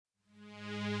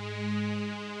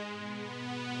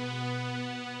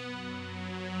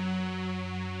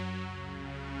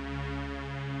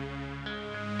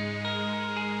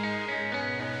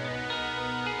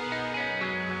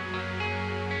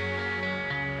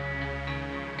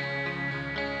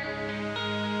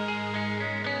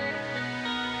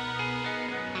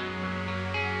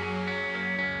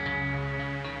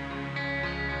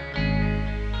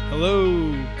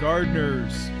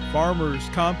Gardeners, farmers,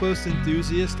 compost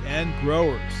enthusiasts, and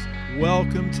growers,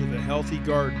 welcome to The Healthy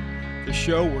Garden, the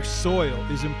show where soil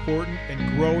is important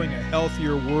and growing a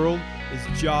healthier world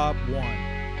is job one.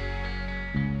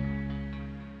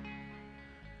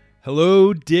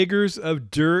 Hello, diggers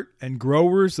of dirt and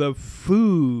growers of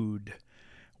food.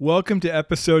 Welcome to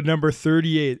episode number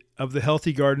 38 of the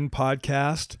Healthy Garden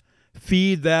podcast,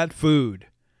 Feed That Food.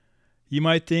 You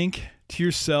might think to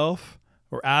yourself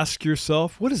or ask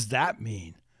yourself, what does that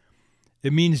mean?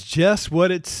 It means just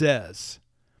what it says.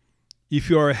 If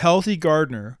you are a healthy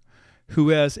gardener who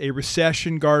has a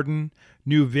recession garden,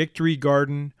 new victory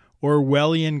garden,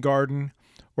 Orwellian garden,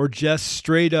 or just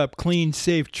straight up clean,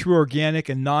 safe, true organic,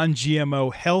 and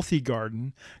non-GMO healthy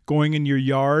garden going in your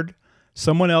yard,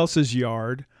 someone else's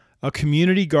yard, a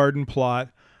community garden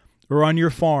plot, or on your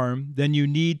farm, then you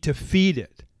need to feed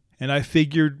it. And I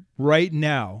figured right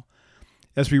now,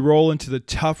 as we roll into the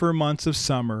tougher months of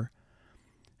summer,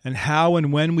 and how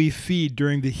and when we feed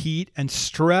during the heat and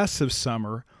stress of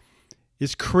summer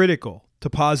is critical to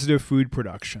positive food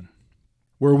production.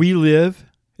 Where we live,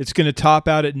 it's going to top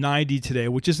out at 90 today,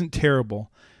 which isn't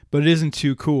terrible, but it isn't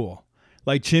too cool.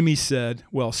 Like Jimmy said,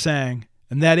 sang,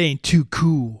 and that ain't too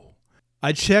cool.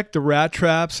 I checked the rat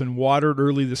traps and watered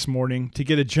early this morning to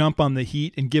get a jump on the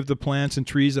heat and give the plants and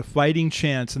trees a fighting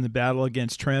chance in the battle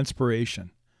against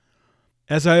transpiration.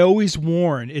 As I always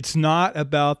warn, it's not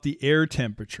about the air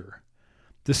temperature.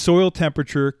 The soil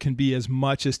temperature can be as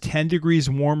much as 10 degrees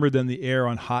warmer than the air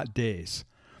on hot days.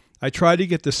 I try to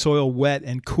get the soil wet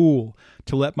and cool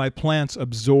to let my plants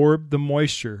absorb the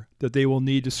moisture that they will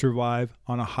need to survive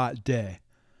on a hot day.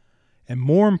 And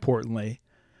more importantly,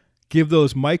 give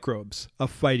those microbes a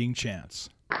fighting chance.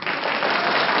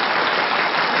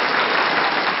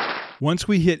 Once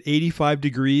we hit 85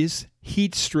 degrees,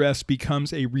 heat stress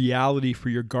becomes a reality for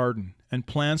your garden, and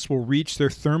plants will reach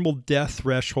their thermal death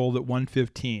threshold at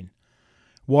 115.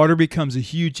 Water becomes a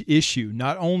huge issue,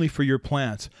 not only for your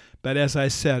plants, but as I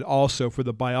said, also for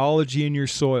the biology in your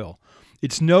soil.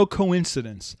 It's no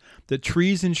coincidence that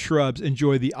trees and shrubs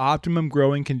enjoy the optimum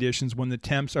growing conditions when the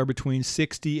temps are between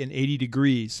 60 and 80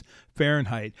 degrees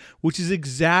Fahrenheit, which is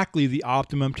exactly the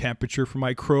optimum temperature for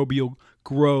microbial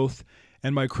growth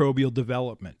and microbial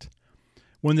development.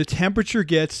 When the temperature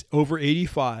gets over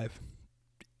 85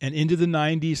 and into the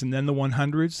 90s and then the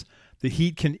 100s, the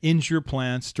heat can injure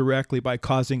plants directly by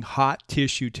causing hot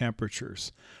tissue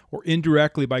temperatures, or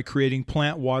indirectly by creating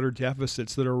plant water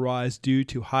deficits that arise due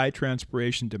to high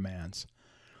transpiration demands.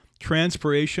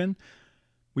 Transpiration,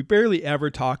 we barely ever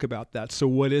talk about that, so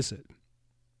what is it?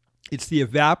 It's the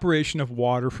evaporation of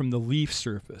water from the leaf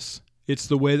surface. It's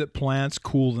the way that plants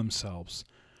cool themselves.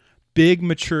 Big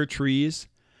mature trees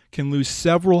can lose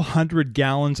several hundred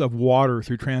gallons of water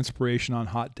through transpiration on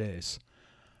hot days.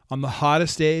 On the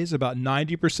hottest days, about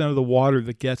 90% of the water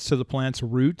that gets to the plant's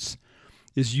roots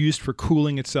is used for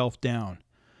cooling itself down.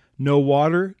 No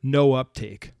water, no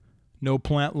uptake. No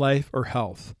plant life or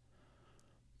health.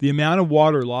 The amount of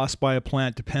water lost by a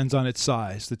plant depends on its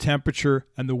size, the temperature,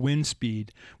 and the wind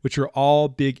speed, which are all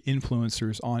big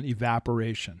influencers on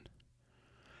evaporation.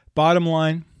 Bottom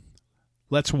line,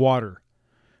 let's water.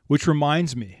 Which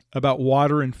reminds me about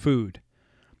water and food.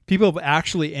 People have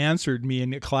actually answered me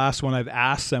in a class when I've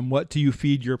asked them, what do you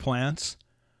feed your plants?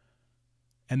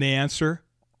 And they answer,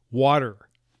 water.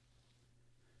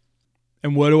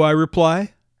 And what do I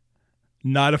reply?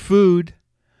 Not a food.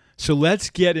 So let's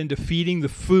get into feeding the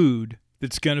food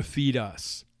that's going to feed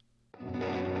us.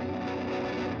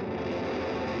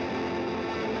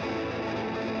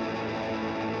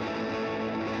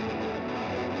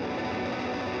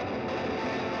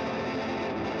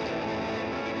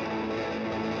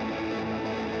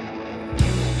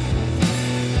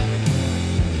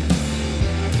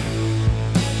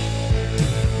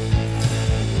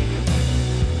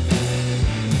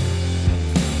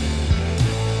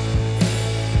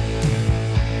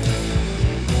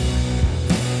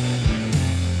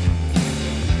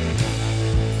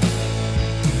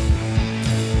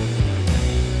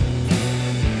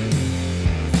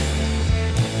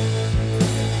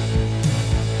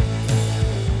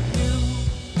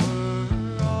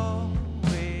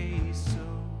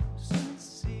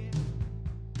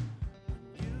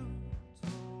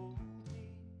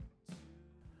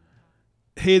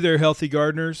 Hey there, healthy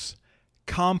gardeners.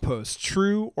 Compost,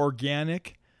 true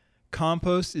organic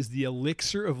compost, is the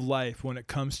elixir of life when it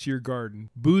comes to your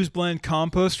garden. Booze Blend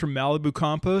Compost from Malibu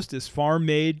Compost is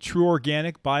farm-made, true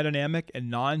organic, biodynamic, and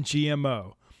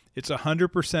non-GMO. It's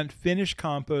 100% finished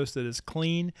compost that is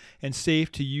clean and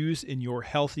safe to use in your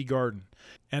healthy garden.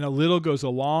 And a little goes a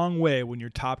long way when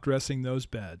you're top dressing those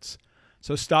beds.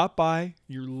 So stop by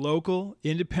your local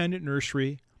independent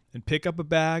nursery and pick up a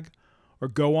bag, or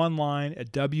go online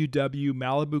at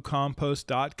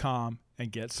www.malibucompost.com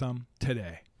and get some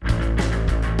today.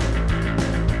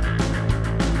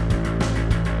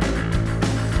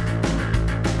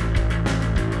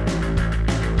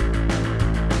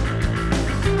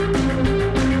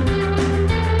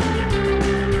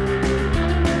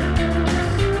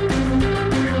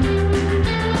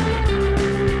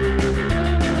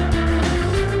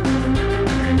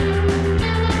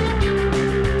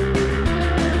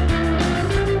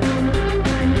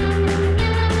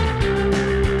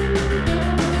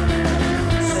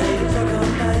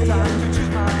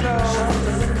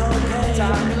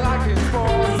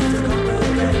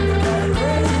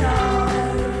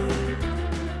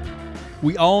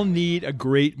 We all need a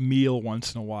great meal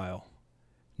once in a while.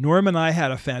 Norm and I had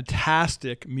a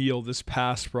fantastic meal this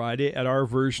past Friday at our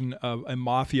version of a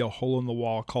mafia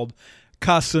hole-in-the-wall called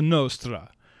Casa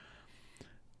Nostra.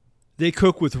 They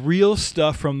cook with real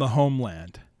stuff from the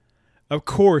homeland. Of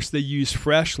course, they use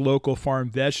fresh local farm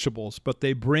vegetables, but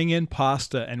they bring in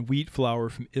pasta and wheat flour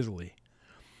from Italy.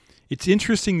 It's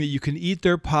interesting that you can eat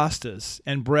their pastas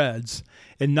and breads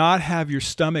and not have your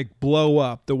stomach blow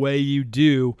up the way you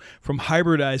do from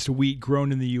hybridized wheat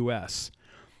grown in the U.S.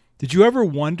 Did you ever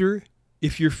wonder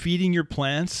if you're feeding your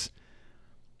plants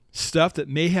stuff that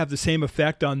may have the same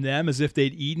effect on them as if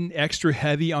they'd eaten extra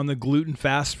heavy on the gluten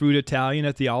fast food Italian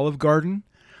at the Olive Garden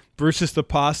versus the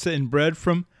pasta and bread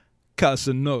from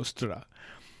Casa Nostra?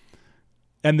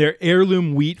 And their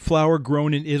heirloom wheat flour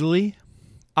grown in Italy?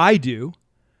 I do.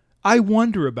 I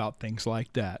wonder about things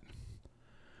like that.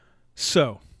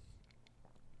 So,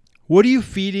 what are you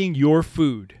feeding your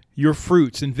food, your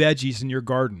fruits and veggies in your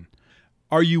garden?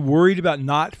 Are you worried about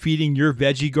not feeding your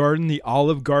veggie garden the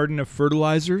Olive Garden of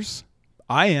fertilizers?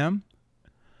 I am.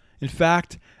 In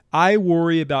fact, I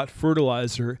worry about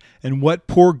fertilizer and what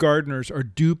poor gardeners are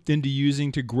duped into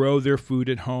using to grow their food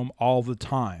at home all the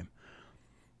time.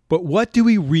 But what do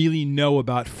we really know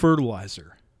about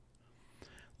fertilizer?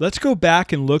 Let's go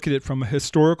back and look at it from a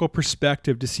historical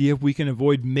perspective to see if we can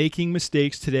avoid making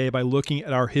mistakes today by looking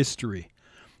at our history.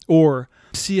 Or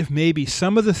see if maybe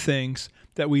some of the things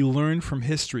that we learned from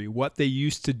history, what they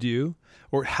used to do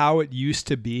or how it used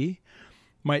to be,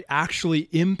 might actually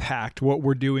impact what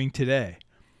we're doing today.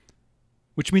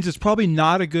 Which means it's probably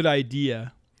not a good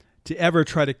idea to ever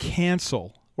try to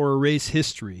cancel or erase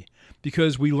history,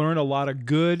 because we learn a lot of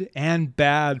good and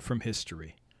bad from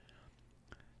history.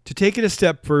 To take it a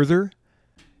step further,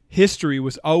 history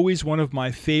was always one of my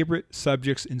favorite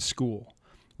subjects in school.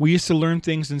 We used to learn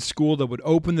things in school that would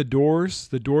open the doors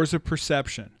of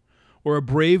perception, or a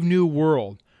brave new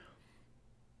world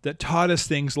that taught us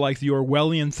things like the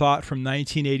Orwellian thought from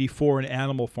 1984 in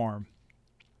Animal Farm.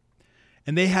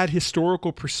 And they had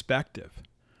historical perspective.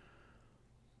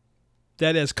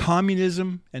 That as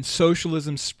communism and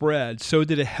socialism spread, so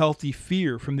did a healthy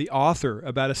fear from the author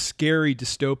about a scary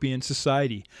dystopian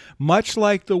society, much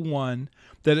like the one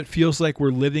that it feels like we're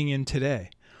living in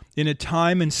today, in a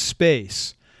time and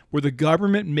space where the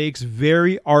government makes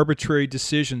very arbitrary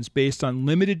decisions based on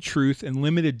limited truth and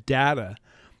limited data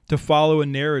to follow a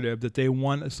narrative that they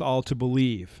want us all to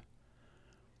believe.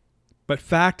 But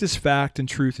fact is fact and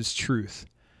truth is truth.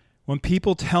 When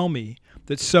people tell me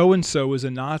that so-and-so is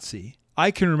a Nazi, I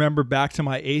can remember back to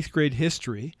my 8th grade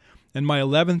history and my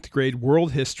 11th grade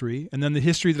world history, and then the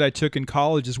history that I took in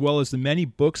college, as well as the many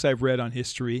books I've read on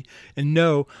history, and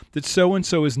know that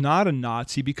so-and-so is not a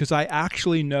Nazi because I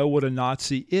actually know what a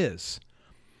Nazi is.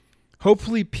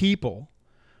 Hopefully people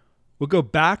will go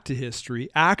back to history,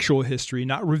 actual history,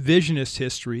 not revisionist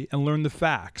history, and learn the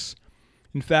facts.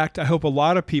 In fact, I hope a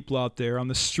lot of people out there on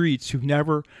the streets who've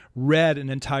never read an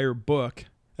entire book,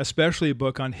 especially a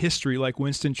book on history like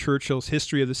Winston Churchill's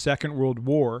History of the Second World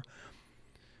War,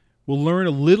 will learn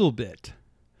a little bit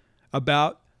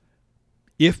about,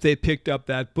 if they picked up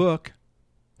that book,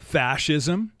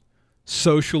 fascism,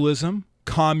 socialism,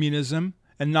 communism,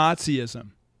 and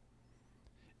Nazism.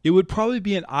 It would probably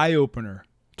be an eye-opener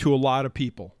to a lot of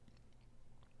people.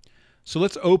 So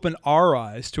let's open our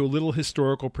eyes to a little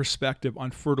historical perspective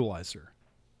on fertilizer.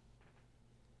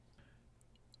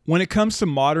 When it comes to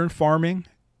modern farming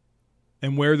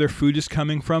and where their food is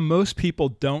coming from, most people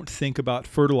don't think about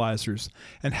fertilizers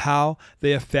and how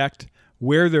they affect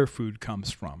where their food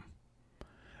comes from.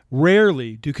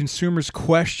 Rarely do consumers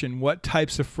question what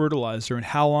types of fertilizer and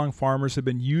how long farmers have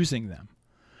been using them.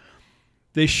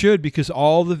 They should, because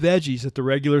all the veggies at the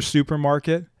regular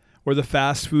supermarket or the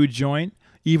fast food joint,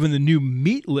 even the new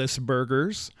meatless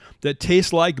burgers that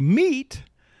taste like meat,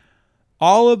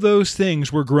 all of those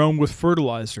things were grown with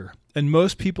fertilizer, And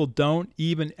most people don't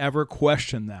even ever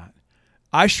question that.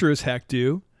 I sure as heck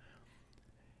do.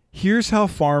 Here's how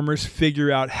farmers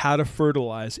figure out how to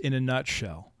fertilize in a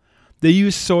nutshell. They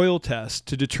use soil tests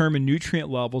to determine nutrient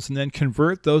levels and then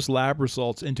convert those lab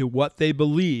results into what they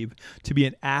believe to be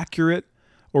an accurate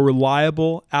or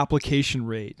reliable application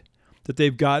rate that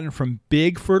they've gotten from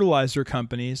big fertilizer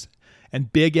companies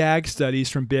and big ag studies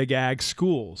from big ag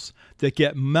schools that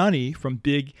get money from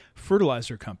big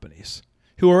fertilizer companies,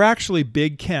 who are actually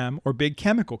big chem or big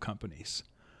chemical companies.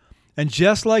 And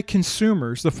just like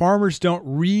consumers, the farmers don't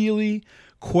really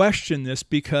question this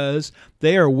because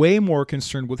they are way more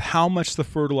concerned with how much the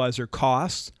fertilizer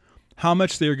costs, how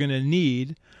much they're going to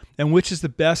need, and which is the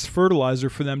best fertilizer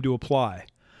for them to apply.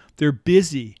 They're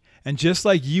busy, and just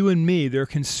like you and me, they're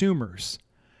consumers.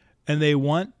 And they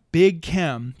want big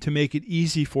chem to make it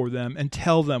easy for them and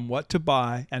tell them what to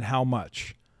buy and how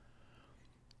much.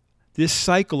 This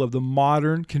cycle of the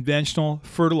modern conventional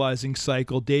fertilizing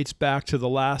cycle dates back to the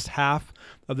last half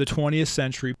of the 20th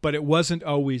century, but it wasn't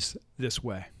always this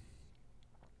way.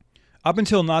 Up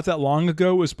until not that long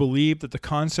ago, it was believed that the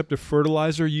concept of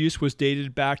fertilizer use was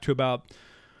dated back to about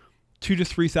 2,000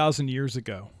 to 3,000 years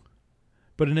ago.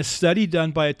 But in a study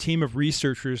done by a team of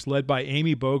researchers led by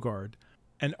Amy Bogard,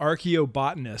 an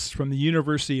archaeobotanist from the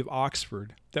University of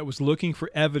Oxford, that was looking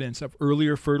for evidence of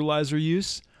earlier fertilizer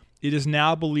use, it is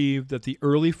now believed that the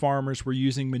early farmers were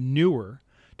using manure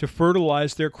to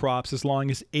fertilize their crops as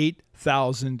long as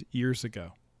 8,000 years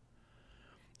ago.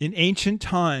 In ancient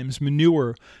times,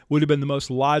 manure would have been the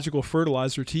most logical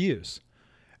fertilizer to use.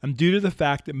 And due to the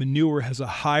fact that manure has a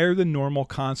higher than normal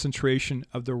concentration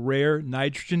of the rare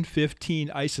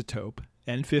nitrogen-15 isotope,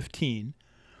 N15,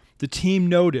 the team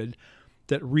noted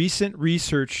that recent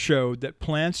research showed that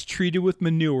plants treated with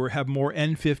manure have more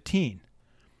N15.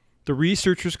 The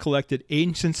researchers collected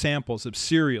ancient samples of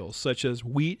cereals such as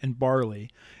wheat and barley,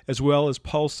 as well as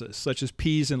pulses such as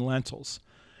peas and lentils,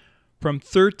 from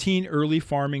 13 early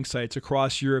farming sites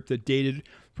across Europe that dated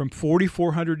from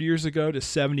 4,400 years ago to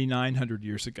 7,900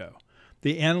 years ago.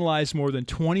 They analyzed more than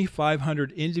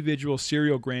 2,500 individual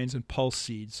cereal grains and pulse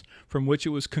seeds, from which it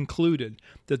was concluded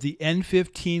that the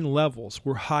N15 levels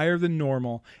were higher than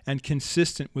normal and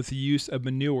consistent with the use of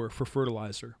manure for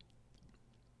fertilizer.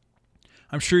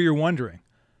 I'm sure you're wondering,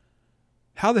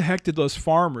 how the heck did those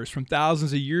farmers from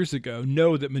thousands of years ago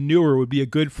know that manure would be a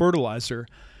good fertilizer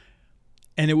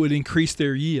and it would increase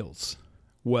their yields?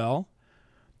 Well,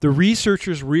 the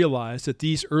researchers realized that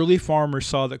these early farmers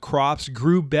saw that crops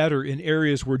grew better in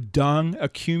areas where dung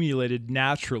accumulated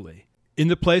naturally, in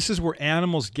the places where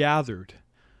animals gathered.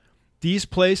 These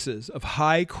places of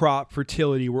high crop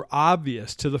fertility were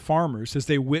obvious to the farmers as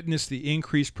they witnessed the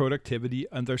increased productivity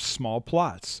on their small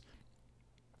plots.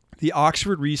 The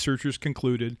Oxford researchers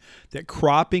concluded that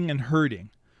cropping and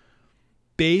herding,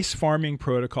 base farming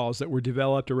protocols that were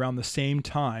developed around the same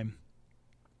time,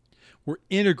 were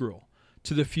integral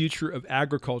to the future of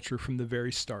agriculture from the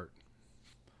very start.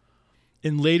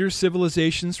 In later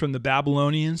civilizations, from the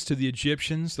Babylonians to the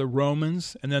Egyptians, the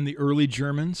Romans, and then the early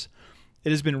Germans, it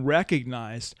has been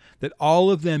recognized that all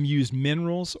of them used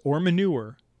minerals or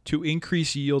manure to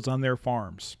increase yields on their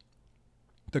farms.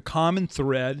 The common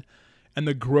thread and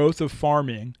the growth of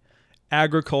farming,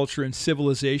 agriculture, and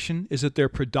civilization is that their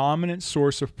predominant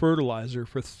source of fertilizer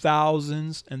for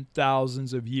thousands and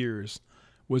thousands of years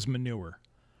was manure.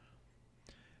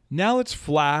 Now let's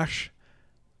flash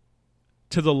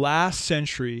to the last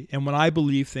century and when I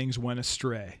believe things went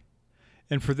astray.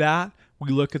 And for that, we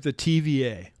look at the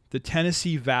TVA, the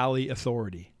Tennessee Valley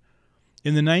Authority.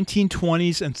 In the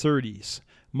 1920s and 30s,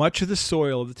 much of the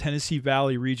soil of the Tennessee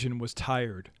Valley region was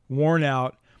tired, worn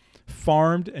out,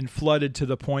 farmed, and flooded to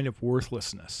the point of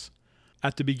worthlessness.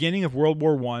 At the beginning of World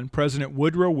War I, President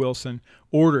Woodrow Wilson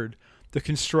ordered the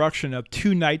construction of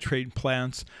 2 nitrate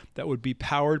plants that would be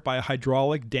powered by a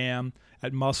hydraulic dam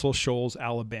at Muscle Shoals,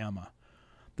 Alabama.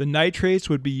 The nitrates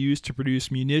would be used to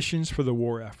produce munitions for the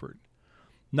war effort.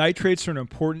 Nitrates are an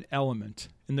important element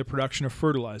in the production of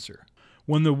fertilizer.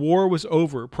 When the war was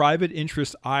over, private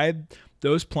interests eyed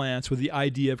those plants with the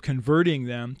idea of converting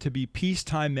them to be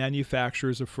peacetime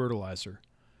manufacturers of fertilizer.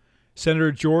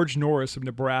 Senator George Norris of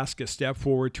Nebraska stepped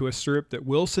forward to assert that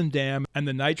Wilson Dam and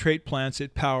the nitrate plants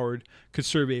it powered could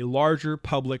serve a larger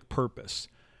public purpose.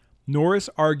 Norris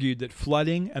argued that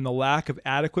flooding and the lack of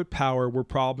adequate power were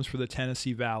problems for the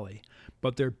Tennessee Valley,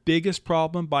 but their biggest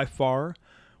problem by far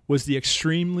was the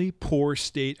extremely poor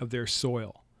state of their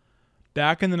soil.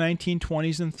 Back in the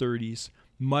 1920s and 30s,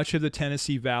 much of the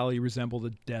Tennessee Valley resembled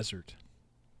a desert.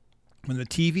 When the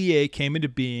TVA came into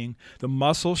being, the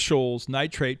Muscle Shoals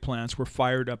nitrate plants were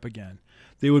fired up again.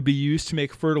 They would be used to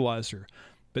make fertilizer,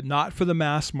 but not for the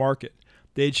mass market.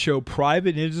 They'd show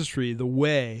private industry the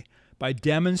way by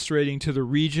demonstrating to the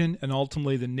region and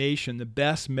ultimately the nation the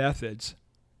best methods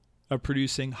of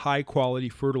producing high-quality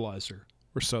fertilizer,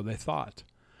 or so they thought.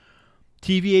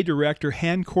 TVA Director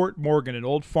Hancourt Morgan, an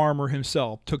old farmer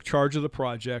himself, took charge of the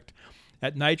project.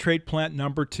 At Nitrate Plant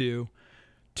Number 2,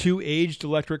 2 aged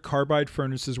electric carbide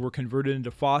furnaces were converted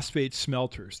into phosphate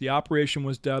smelters. The operation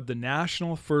was dubbed the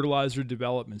National Fertilizer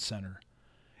Development Center.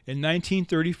 In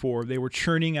 1934, they were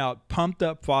churning out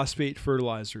pumped-up phosphate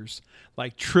fertilizers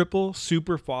like triple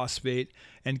superphosphate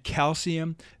and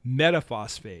calcium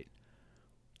metaphosphate.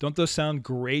 Don't those sound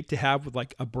great to have with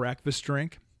like a breakfast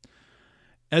drink?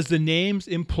 As the names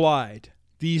implied,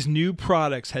 these new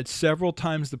products had several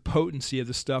times the potency of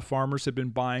the stuff farmers had been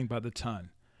buying by the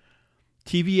ton.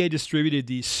 TVA distributed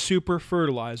these super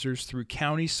fertilizers through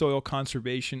county soil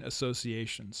conservation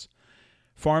associations.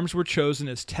 Farms were chosen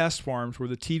as test farms where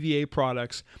the TVA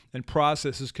products and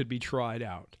processes could be tried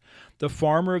out. The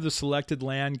farmer of the selected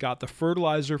land got the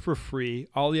fertilizer for free.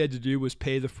 All he had to do was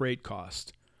pay the freight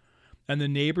cost. And the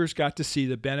neighbors got to see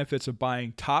the benefits of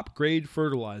buying top-grade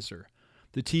fertilizer.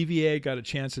 The TVA got a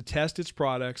chance to test its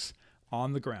products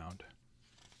on the ground.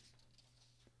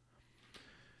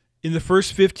 In the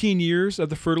first 15 years of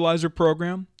the fertilizer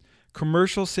program,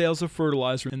 commercial sales of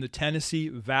fertilizer in the Tennessee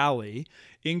Valley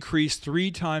increased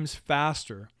 3 times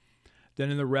faster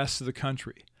than in the rest of the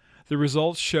country. The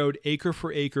results showed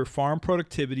acre-for-acre farm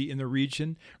productivity in the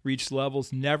region reached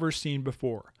levels never seen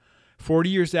before.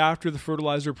 40 years after the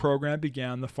fertilizer program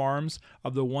began, the farms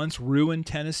of the once ruined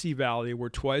Tennessee Valley were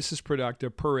twice as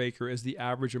productive per acre as the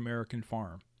average American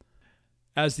farm.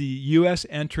 As the U.S.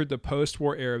 entered the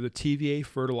post-war era, the TVA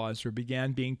fertilizer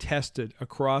began being tested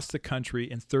across the country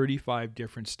in 35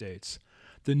 different states.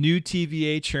 The new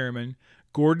TVA chairman,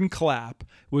 Gordon Clapp,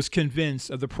 was convinced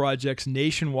of the project's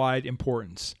nationwide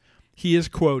importance. He is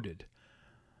quoted,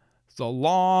 "The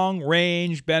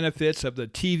long-range benefits of the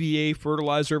TVA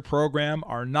fertilizer program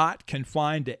are not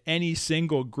confined to any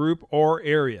single group or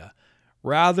area.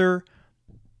 Rather,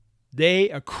 they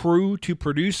accrue to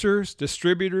producers,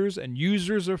 distributors, and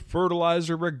users of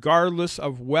fertilizer regardless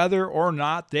of whether or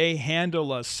not they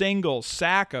handle a single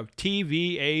sack of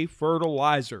TVA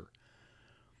fertilizer.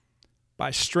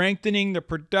 By strengthening the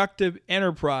productive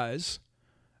enterprise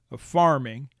of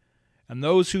farming and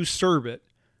those who serve it,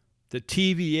 the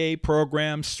TVA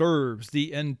program serves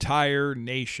the entire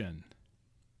nation."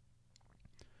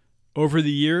 Over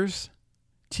the years,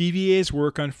 TVA's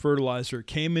work on fertilizer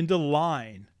came into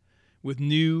line with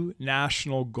new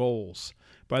national goals.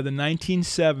 By the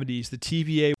 1970s, the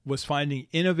TVA was finding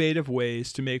innovative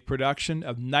ways to make production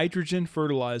of nitrogen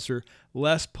fertilizer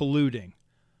less polluting.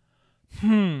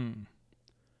 And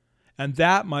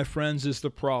that, my friends, is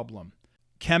the problem.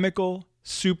 Chemical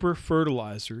super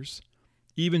fertilizers,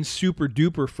 even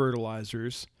super-duper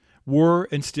fertilizers, were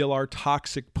and still are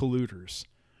toxic polluters.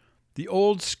 The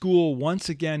old school, once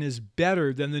again, is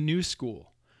better than the new school.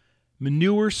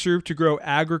 Manure served to grow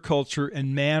agriculture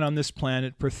and man on this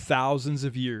planet for thousands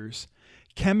of years.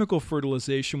 Chemical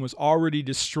fertilization was already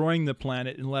destroying the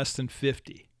planet in less than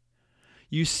 50.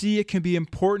 You see, it can be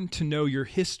important to know your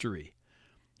history.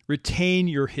 Retain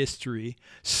your history.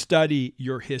 Study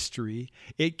your history.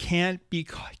 It can't be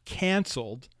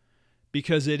canceled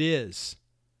because it is.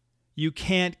 You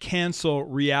can't cancel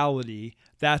reality.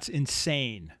 That's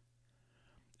insane.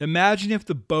 Imagine if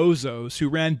the bozos who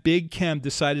ran Big Chem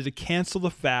decided to cancel the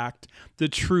fact, the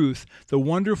truth, the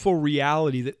wonderful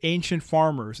reality that ancient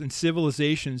farmers and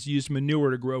civilizations used manure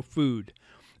to grow food.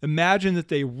 Imagine that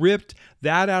they ripped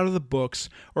that out of the books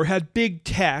or had big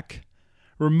tech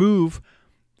remove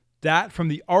that from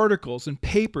the articles and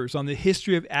papers on the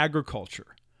history of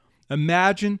agriculture.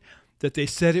 Imagine that they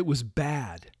said it was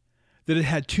bad, that it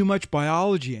had too much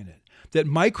biology in it, that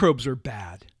microbes are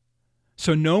bad.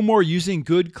 So no more using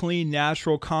good, clean,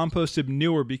 natural, composted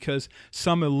manure because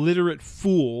some illiterate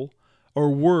fool, or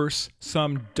worse,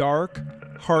 some dark,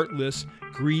 heartless,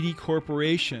 greedy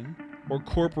corporation or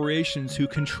corporations who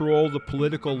control the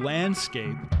political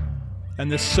landscape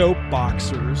and the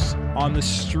soapboxers on the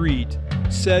street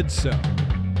said so.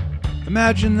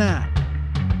 Imagine that.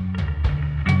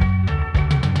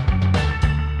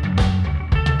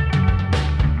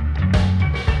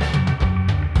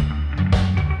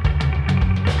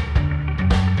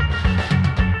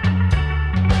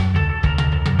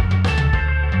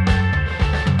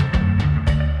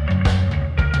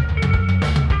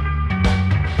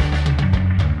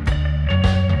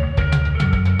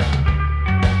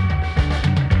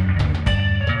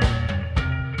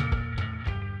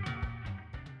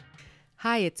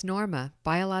 Hi, it's Norma,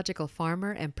 biological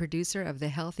farmer and producer of the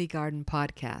Healthy Garden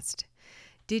podcast.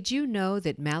 Did you know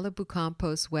that Malibu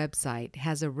Compost's website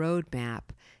has a roadmap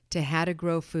to how to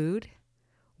grow food?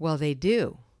 Well, they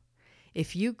do.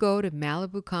 If you go to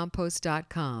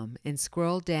MalibuCompost.com and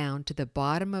scroll down to the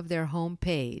bottom of their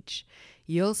homepage,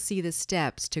 you'll see the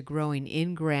steps to growing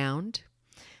in-ground,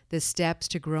 the steps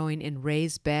to growing in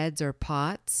raised beds or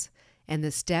pots, and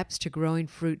the steps to growing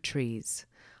fruit trees.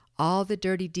 All the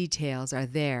dirty details are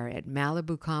there at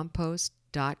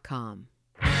MalibuCompost.com.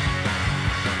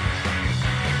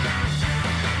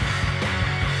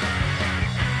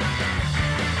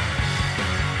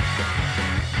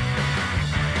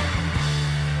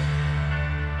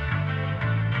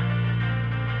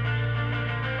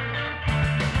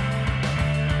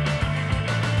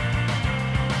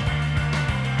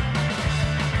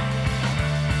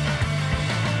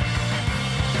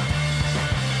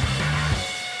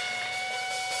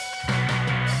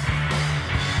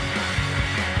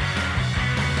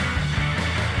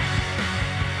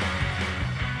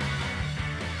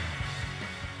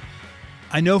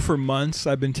 I know for months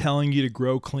I've been telling you to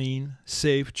grow clean,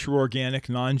 safe, true organic,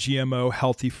 non-GMO,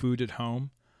 healthy food at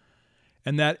home,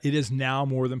 and that it is now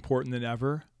more important than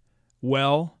ever.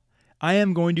 Well, I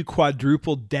am going to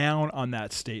quadruple down on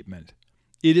that statement.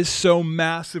 It is so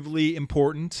massively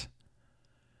important.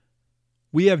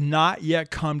 We have not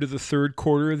yet come to the third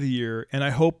quarter of the year, and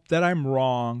I hope that I'm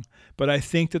wrong, but I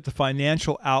think that the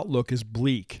financial outlook is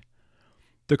bleak.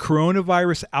 The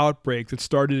coronavirus outbreak that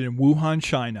started in Wuhan,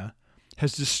 China,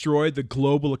 has destroyed the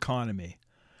global economy.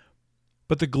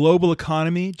 But the global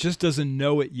economy just doesn't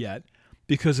know it yet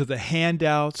because of the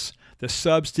handouts, the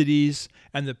subsidies,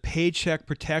 and the paycheck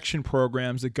protection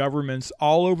programs that governments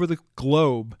all over the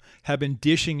globe have been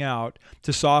dishing out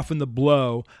to soften the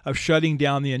blow of shutting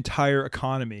down the entire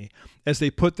economy as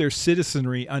they put their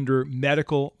citizenry under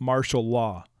medical martial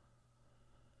law.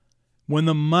 When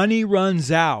the money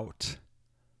runs out,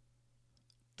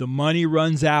 the money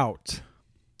runs out.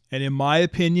 And in my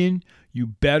opinion, you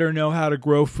better know how to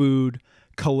grow food,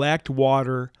 collect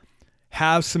water,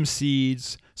 have some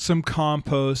seeds, some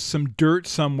compost, some dirt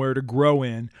somewhere to grow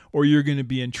in, or you're going to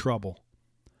be in trouble.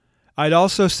 I'd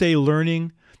also say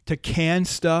learning to can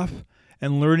stuff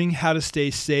and learning how to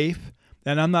stay safe.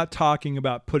 And I'm not talking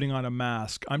about putting on a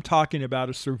mask. I'm talking about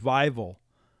a survival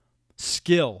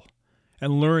skill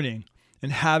and learning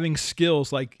and having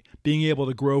skills like being able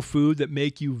to grow food that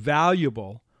make you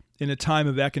valuable in a time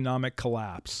of economic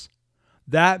collapse.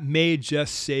 That may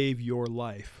just save your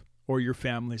life or your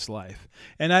family's life.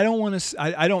 And I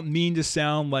don't mean to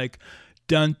sound like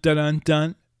dun dun dun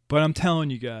dun, but I'm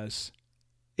telling you guys,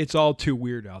 it's all too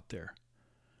weird out there.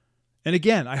 And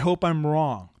again, I hope I'm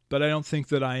wrong, but I don't think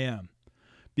that I am,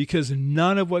 because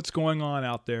none of what's going on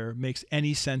out there makes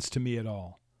any sense to me at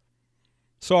all.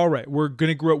 So all right, we're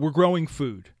growing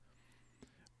food.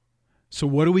 So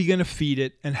what are we going to feed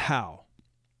it and how?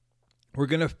 We're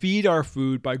going to feed our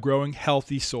food by growing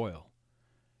healthy soil.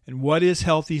 And what is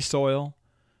healthy soil?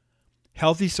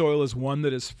 Healthy soil is one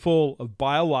that is full of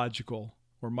biological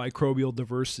or microbial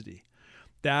diversity.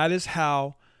 That is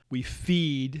how we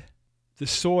feed the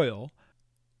soil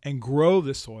and grow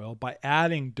the soil, by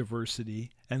adding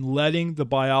diversity and letting the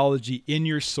biology in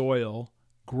your soil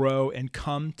grow and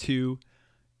come to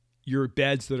your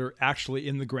beds that are actually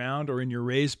in the ground or in your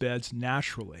raised beds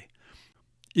naturally.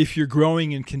 If you're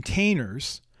growing in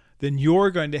containers, then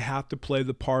you're going to have to play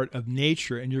the part of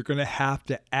nature, and you're going to have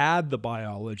to add the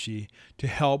biology to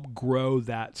help grow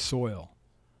that soil.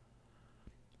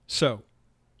 So,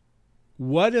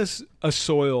 what does a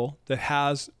soil that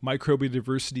has microbial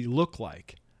diversity look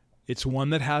like? It's one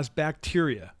that has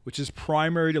bacteria, which is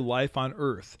primary to life on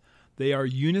Earth. They are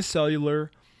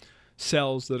unicellular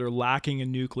cells that are lacking a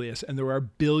nucleus, and there are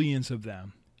billions of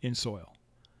them in soil.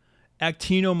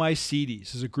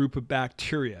 Actinomycetes is a group of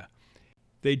bacteria.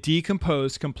 They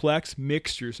decompose complex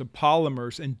mixtures of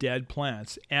polymers in dead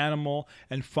plants, animal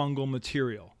and fungal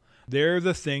material. They're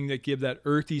the thing that give that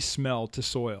earthy smell to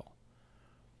soil.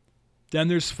 Then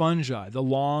there's fungi, the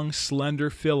long,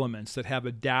 slender filaments that have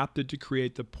adapted to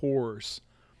create the pores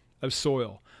of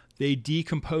soil. They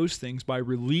decompose things by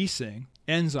releasing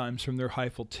enzymes from their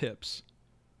hyphal tips.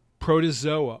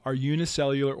 Protozoa are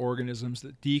unicellular organisms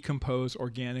that decompose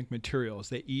organic materials.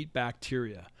 They eat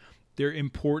bacteria. They're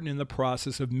important in the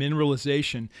process of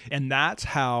mineralization, and that's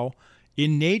how,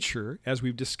 in nature, as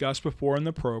we've discussed before in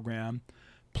the program,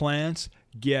 plants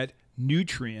get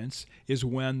nutrients, is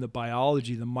when the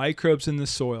biology, the microbes in the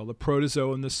soil, the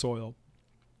protozoa in the soil,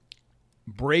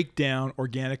 break down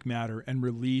organic matter and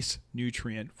release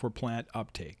nutrient for plant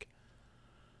uptake.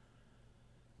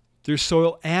 There's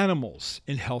soil animals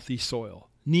in healthy soil,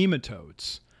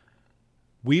 nematodes.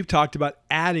 We've talked about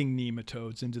adding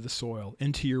nematodes into the soil,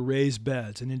 into your raised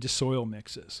beds, and into soil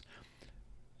mixes.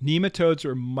 Nematodes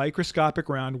are microscopic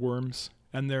roundworms,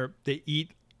 and they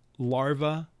eat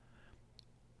larvae.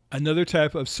 Another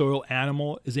type of soil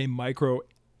animal is a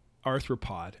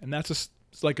microarthropod, and it's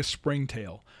like a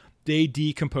springtail. They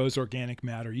decompose organic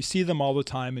matter. You see them all the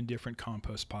time in different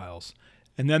compost piles.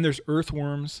 And then there's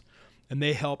earthworms, and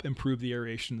they help improve the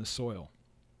aeration of the soil.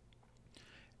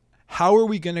 How are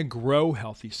we going to grow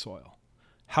healthy soil?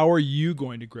 How are you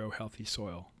going to grow healthy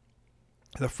soil?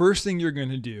 The first thing you're going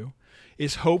to do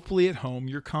is hopefully at home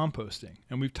you're composting.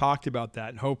 And we've talked about that.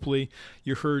 And hopefully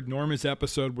you heard Norma's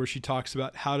episode where she talks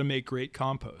about how to make great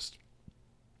compost.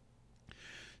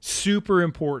 Super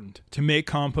important to make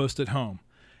compost at home.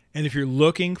 And if you're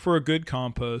looking for a good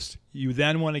compost, you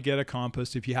then want to get a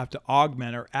compost. If you have to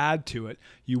augment or add to it,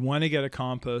 you want to get a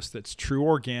compost that's true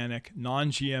organic,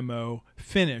 non-GMO,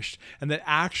 finished, and that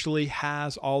actually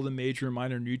has all the major and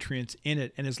minor nutrients in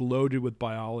it and is loaded with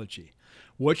biology.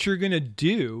 What you're going to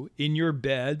do in your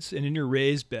beds and in your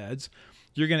raised beds,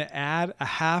 you're going to add a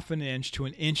 1/2 inch to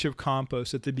 1 inch of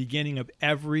compost at the beginning of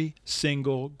every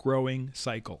single growing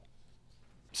cycle.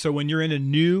 So when you're in a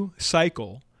new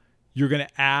cycle, you're going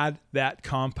to add that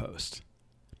compost.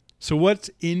 So what's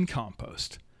in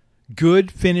compost?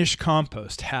 Good finished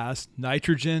compost has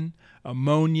nitrogen,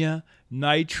 ammonia,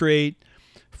 nitrate,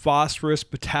 phosphorus,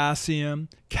 potassium,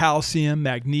 calcium,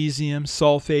 magnesium,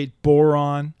 sulfate,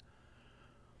 boron,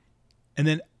 and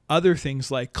then other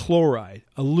things like chloride,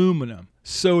 aluminum,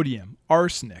 sodium,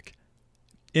 arsenic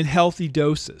in healthy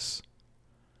doses,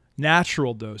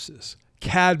 natural doses,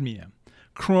 cadmium,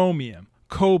 chromium,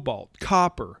 cobalt,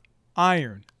 copper,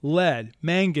 iron, lead,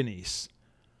 manganese.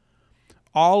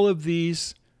 All of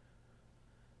these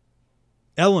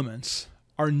elements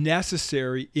are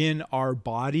necessary in our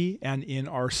body and in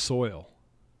our soil.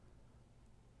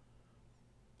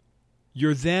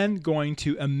 You're then going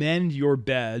to amend your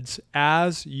beds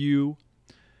as you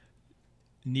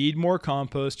need more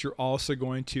compost. You're also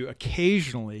going to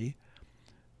occasionally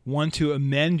want to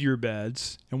amend your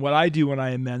beds. And what I do when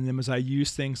I amend them is I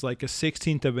use things like a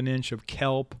 1/16 of an inch of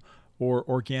kelp or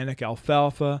organic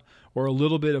alfalfa or a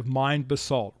little bit of mined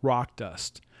basalt, rock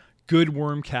dust, good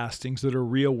worm castings that are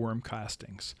real worm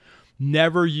castings.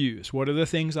 Never use. What are the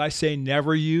things I say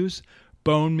never use?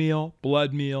 Bone meal,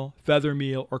 blood meal, feather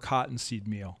meal, or cottonseed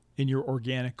meal in your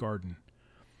organic garden.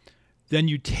 Then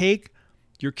you take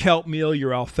your kelp meal,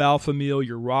 your alfalfa meal,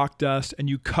 your rock dust, and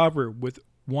you cover with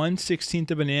 1/16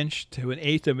 of an inch to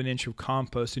 1/8 of an inch of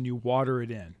compost, and you water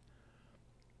it in.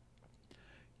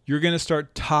 You're going to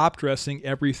start top dressing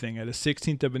everything at a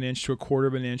 1/16 of an inch to 1/4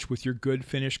 of an inch with your good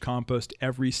finished compost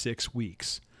every 6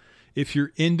 weeks. If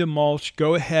you're into mulch,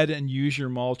 go ahead and use your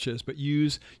mulches, but you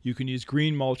can use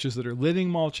green mulches that are living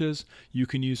mulches. You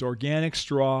can use organic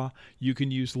straw. You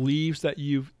can use leaves that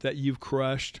you've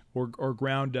crushed or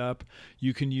ground up.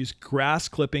 You can use grass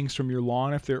clippings from your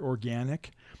lawn if they're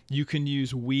organic. You can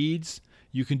use weeds.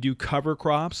 You can do cover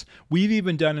crops. We've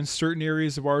even done in certain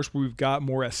areas of ours where we've got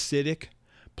more acidic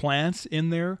plants in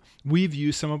there. We've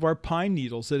used some of our pine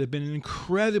needles that have been an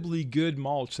incredibly good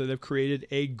mulch that have created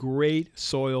a great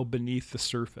soil beneath the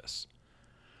surface.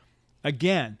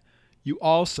 Again,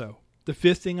 the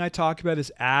 5th thing I talk about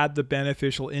is add the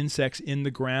beneficial insects in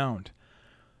the ground.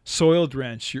 Soil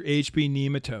drench your HB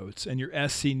nematodes and your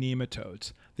SC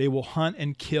nematodes. They will hunt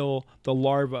and kill the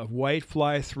larvae of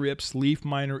whitefly, thrips, leaf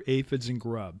miner, aphids, and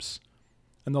grubs.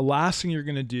 And the last thing you're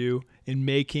going to do in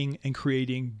making and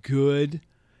creating good,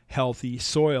 healthy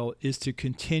soil is to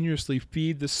continuously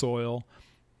feed the soil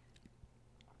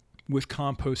with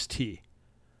compost tea.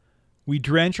 We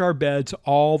drench our beds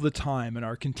all the time in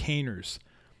our containers,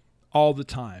 all the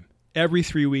time, every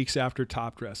 3 weeks after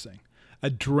top dressing. A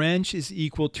drench is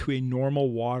equal to a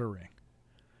normal watering.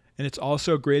 And it's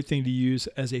also a great thing to use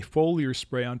as a foliar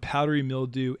spray on powdery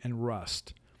mildew and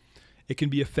rust. It can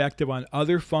be effective on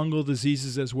other fungal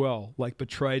diseases as well, like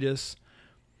botrytis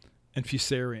and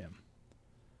fusarium.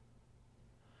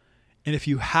 And if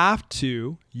you have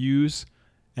to use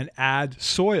and add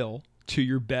soil to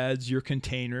your beds, your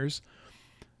containers,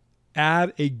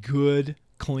 add a good,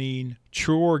 clean,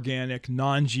 true organic,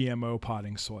 non-GMO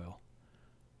potting soil.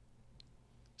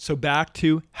 So back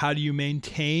to, how do you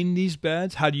maintain these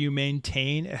beds? How do you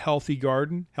maintain a healthy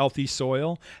garden, healthy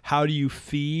soil? How do you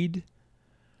feed?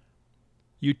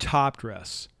 You top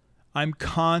dress. I'm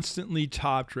constantly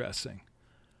top dressing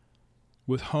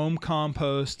with home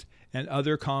compost and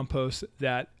other compost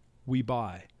that we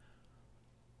buy.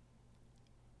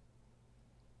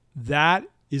 That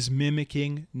is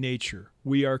mimicking nature.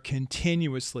 We are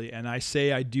continuously, and I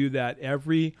say I do that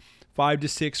every 5 to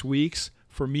 6 weeks.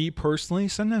 For me personally,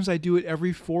 sometimes I do it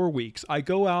every 4 weeks. I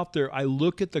go out there, I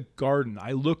look at the garden,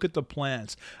 I look at the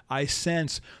plants, I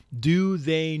sense, do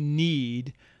they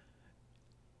need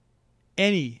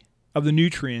any of the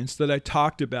nutrients that I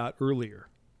talked about earlier?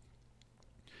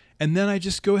 And then I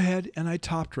just go ahead and I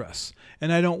top dress.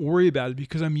 And I don't worry about it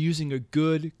because I'm using a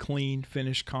good, clean,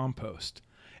 finished compost.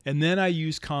 And then I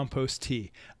use compost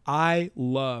tea. I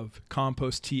love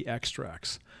compost tea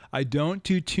extracts. I don't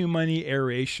do too many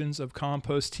aerations of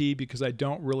compost tea because I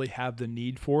don't really have the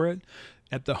need for it.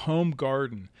 At the home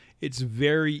garden, it's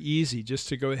very easy just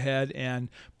to go ahead and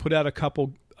put out a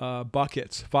couple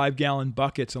buckets, 5-gallon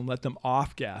buckets, and let them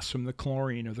off gas from the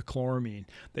chlorine or the chloramine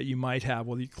that you might have.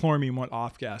 Well, the chloramine won't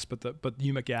off gas, but the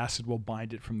humic acid will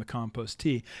bind it from the compost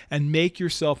tea. And make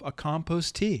yourself a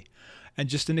compost tea and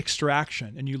just an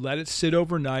extraction. And you let it sit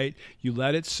overnight, you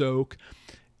let it soak,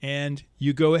 and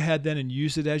you go ahead then and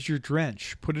use it as your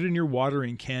drench. Put it in your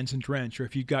watering cans and drench. Or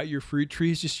if you've got your fruit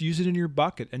trees, just use it in your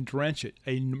bucket and drench it.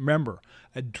 And remember,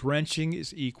 a drenching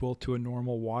is equal to a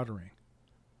normal watering.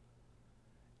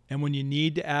 And when you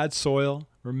need to add soil,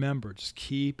 remember, just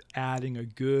keep adding a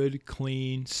good,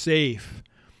 clean, safe,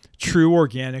 true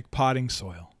organic potting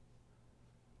soil.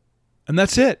 And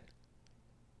that's it.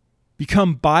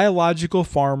 Become biological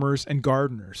farmers and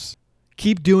gardeners.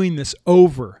 Keep doing this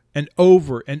over and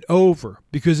over and over,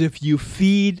 because if you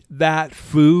feed that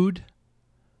food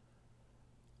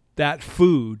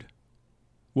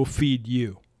will feed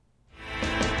you.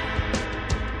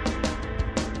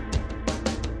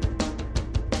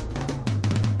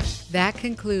 That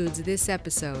concludes this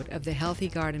episode of the Healthy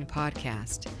Garden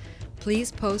Podcast.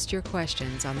 Please post your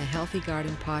questions on the Healthy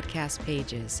Garden Podcast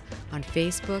pages on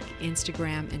Facebook,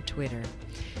 Instagram, and Twitter.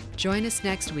 Join us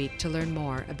next week to learn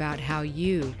more about how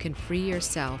you can free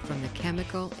yourself from the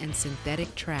chemical and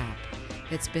synthetic trap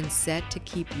that's been set to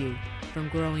keep you from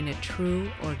growing a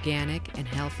true, organic, and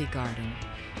healthy garden.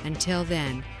 Until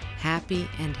then, happy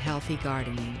and healthy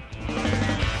gardening.